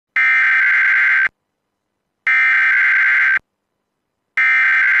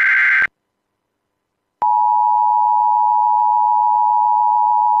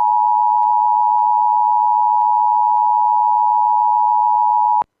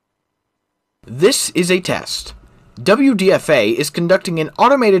This is a test. WDFA is conducting an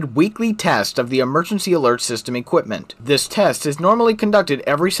automated weekly test of the emergency alert system equipment. This test is normally conducted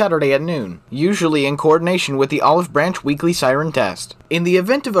every Saturday at noon, usually in coordination with the Olive Branch weekly siren test. In the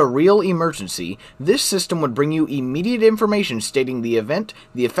event of a real emergency, this system would bring you immediate information stating the event,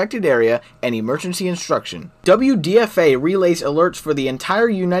 the affected area, and emergency instruction. WDFA relays alerts for the entire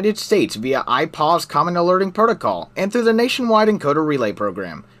United States via IPAWS Common Alerting Protocol and through the nationwide encoder relay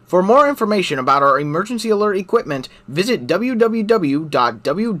program. For more information about our emergency alert equipment, visit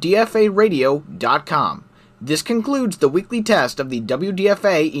www.wdfaradio.com. This concludes the weekly test of the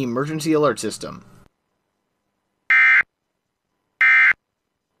WDFA emergency alert system.